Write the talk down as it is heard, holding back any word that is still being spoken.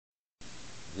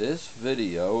This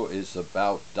video is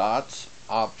about dots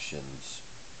options.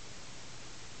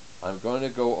 I'm going to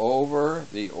go over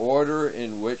the order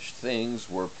in which things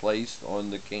were placed on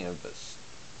the canvas.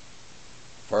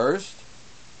 First,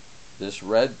 this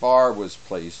red bar was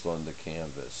placed on the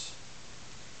canvas.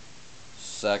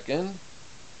 Second,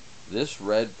 this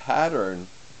red pattern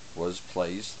was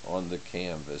placed on the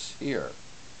canvas here.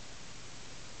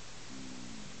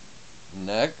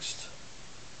 Next,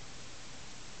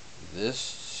 this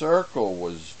circle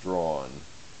was drawn.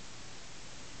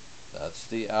 That's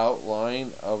the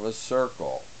outline of a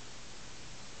circle.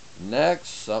 Next,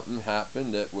 something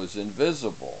happened that was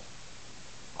invisible.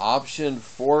 Option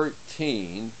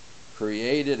 14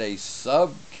 created a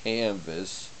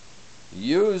sub-canvas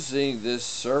using this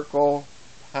circle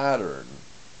pattern.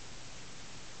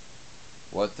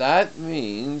 What that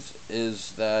means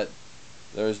is that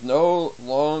there's no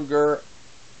longer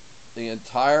the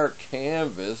entire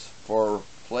canvas for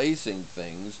placing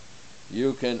things.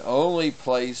 You can only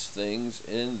place things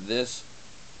in this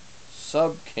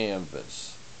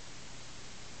sub-canvas.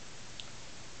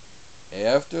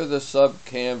 After the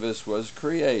sub-canvas was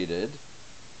created,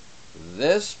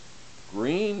 this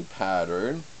green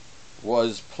pattern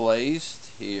was placed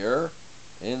here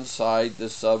inside the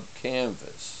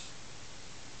sub-canvas.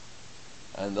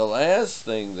 And the last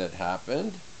thing that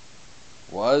happened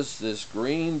was this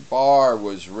green bar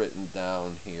was written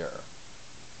down here.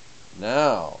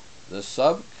 Now, the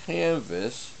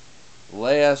sub-canvas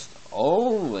lasts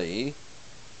only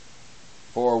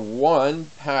for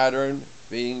one pattern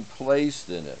being placed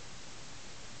in it.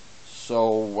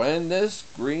 So when this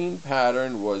green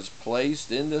pattern was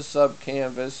placed in the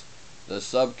sub-canvas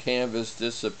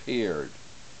disappeared.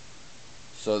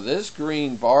 So this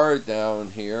green bar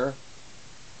down here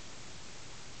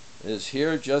is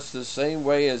here just the same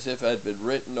way as if it had been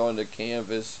written on the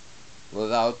canvas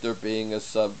without there being a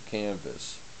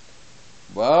sub-canvas.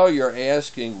 Well, you're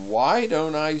asking, why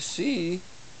don't I see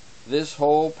this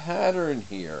whole pattern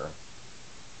here?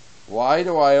 Why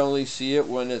do I only see it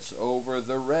when it's over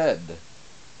the red?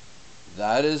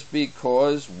 That is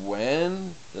because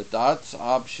when the dots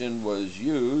option was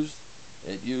used,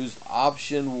 it used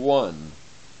option 1.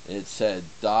 It said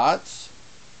dots,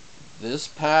 this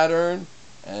pattern,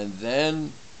 and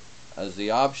then as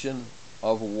the option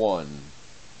of 1.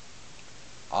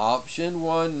 Option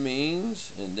 1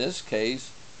 means, in this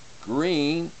case,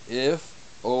 green if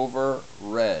over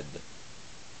red.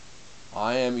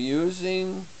 I am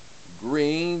using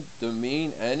green to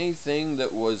mean anything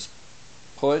that was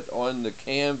put on the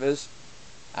canvas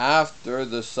after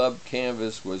the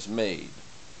sub-canvas was made.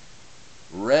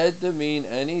 Red to mean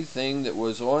anything that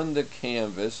was on the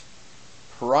canvas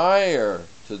prior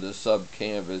to the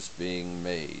sub-canvas being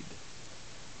made.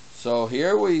 So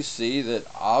here we see that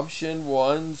option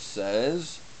 1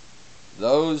 says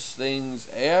those things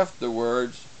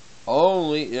afterwards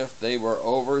only if they were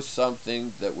over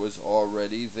something that was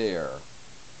already there.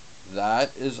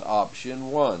 That is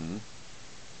option 1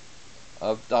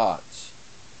 of dots.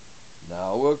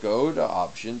 Now we'll go to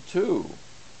option 2.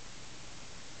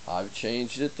 I've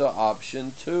changed it to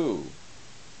option 2.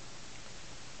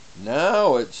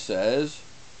 Now it says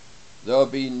there'll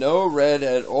be no red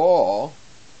at all,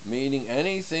 meaning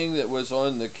anything that was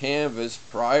on the canvas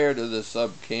prior to the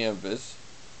sub-canvas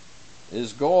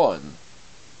is gone.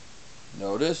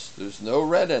 Notice there's no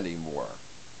red anymore.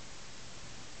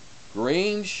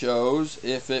 Green shows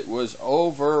if it was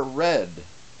over red.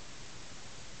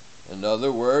 In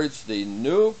other words, the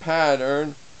new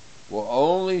pattern will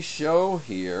only show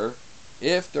here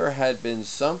if there had been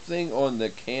something on the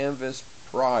canvas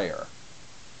prior.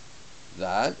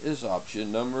 That is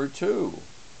option number 2.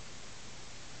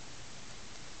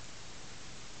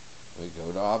 We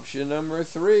go to option number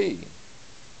 3.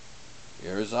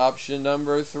 Here's option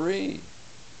number 3.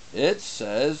 It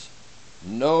says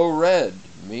no red,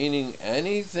 meaning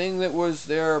anything that was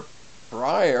there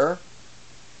prior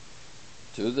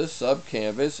to the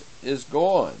sub-canvas is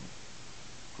gone.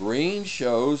 Green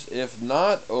shows if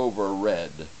not over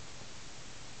red.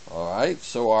 Alright,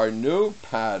 so our new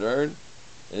pattern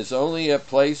is only at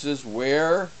places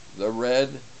where the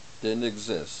red didn't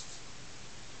exist.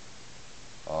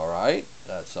 Alright,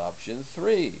 that's option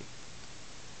 3.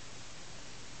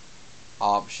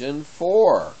 Option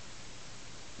 4.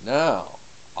 Now,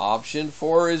 option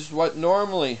 4 is what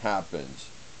normally happens.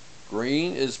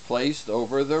 Green is placed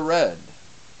over the red.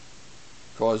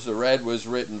 Because the red was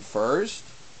written first,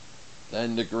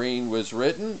 then the green was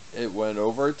written, it went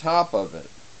over top of it.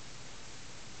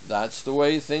 That's the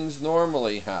way things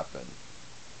normally happen.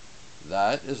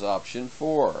 That is option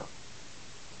 4.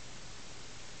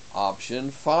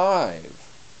 Option 5.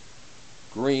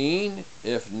 green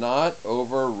if not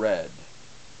over red.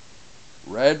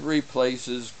 Red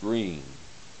replaces green.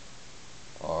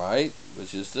 Alright,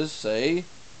 which is to say,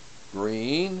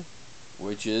 green,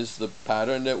 which is the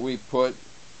pattern that we put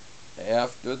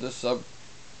after the sub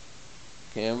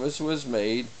canvas was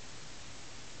made,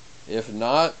 if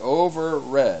not over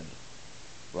red.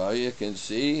 Well, you can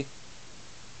see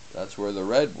that's where the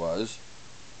red was.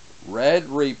 Red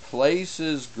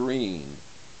replaces green.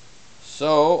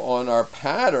 So on our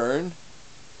pattern,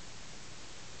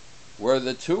 where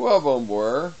the two of them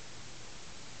were,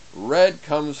 red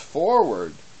comes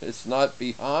forward. It's not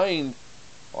behind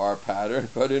our pattern,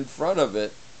 but in front of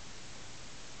it.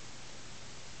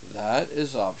 That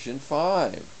is option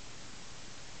 5.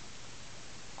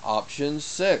 Option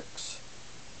 6.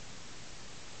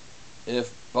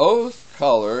 If both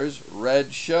colors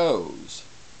red shows,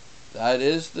 that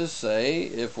is to say,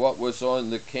 if what was on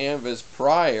the canvas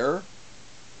prior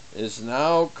is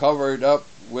now covered up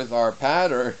with our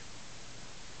pattern,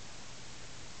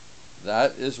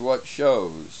 that is what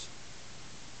shows.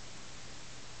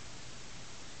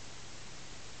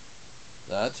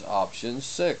 That's option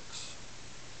 6.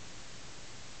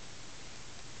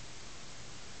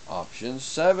 Option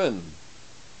 7.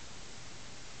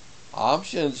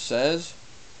 Option says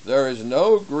there is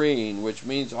no green, which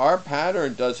means our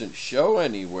pattern doesn't show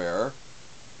anywhere,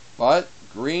 but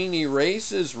green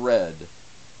erases red.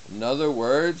 In other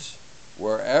words,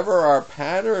 wherever our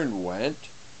pattern went,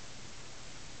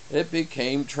 it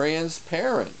became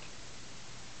transparent.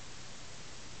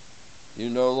 You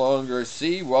no longer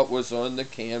see what was on the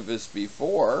canvas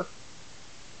before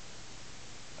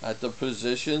at the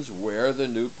positions where the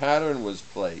new pattern was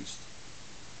placed.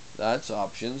 That's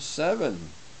option 7.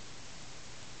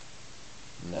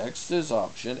 Next is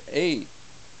option 8.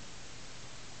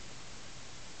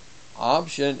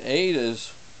 Option 8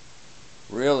 is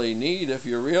really neat if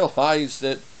you realize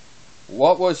that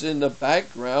what was in the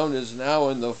background is now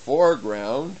in the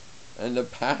foreground, and the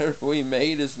pattern we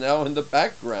made is now in the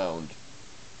background.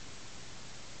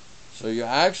 So you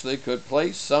actually could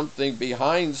place something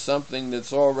behind something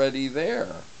that's already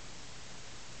there.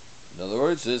 In other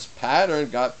words, this pattern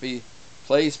got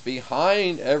placed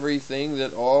behind everything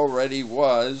that already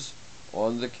was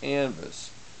on the canvas.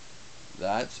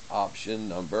 That's option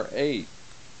number 8.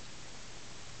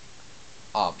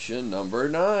 Option number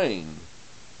 9.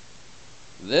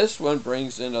 This one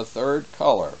brings in a third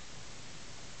color.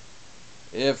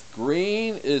 If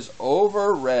green is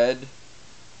over red,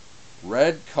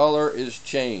 red color is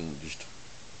changed.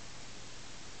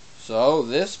 So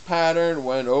this pattern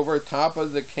went over top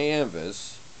of the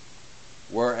canvas.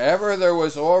 Wherever there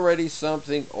was already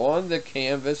something on the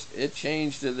canvas, it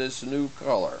changed to this new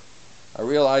color. I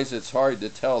realize it's hard to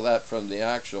tell that from the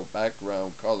actual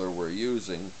background color we're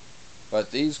using,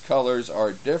 but these colors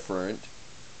are different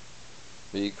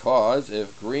because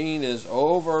if green is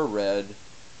over red,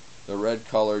 the red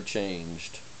color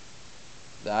changed.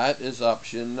 That is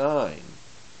option 9.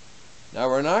 Now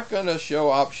we're not going to show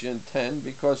option 10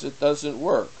 because it doesn't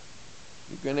work.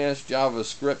 You can ask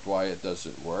JavaScript why it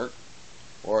doesn't work,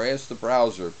 or ask the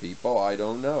browser people, I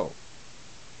don't know.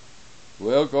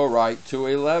 We'll go right to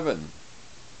 11.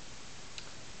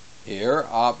 Here,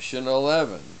 option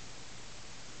 11.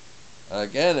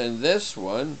 Again, in this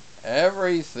one,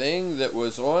 everything that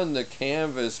was on the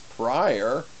canvas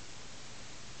prior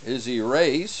is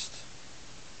erased,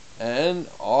 and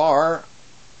our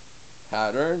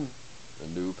pattern, the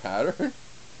new pattern,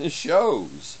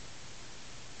 shows.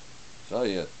 So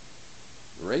you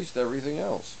erased everything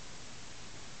else.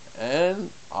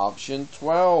 And option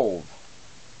 12.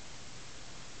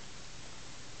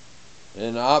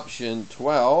 In option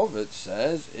 12, it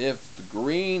says, if the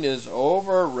green is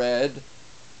over red,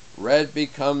 red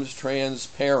becomes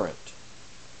transparent.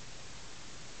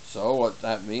 So what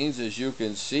that means is you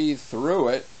can see through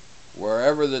it.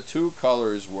 Wherever the two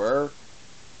colors were,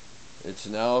 it's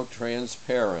now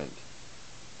transparent.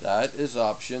 That is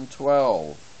option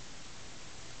 12.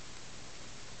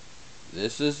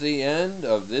 This is the end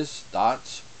of this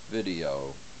dots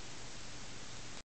video.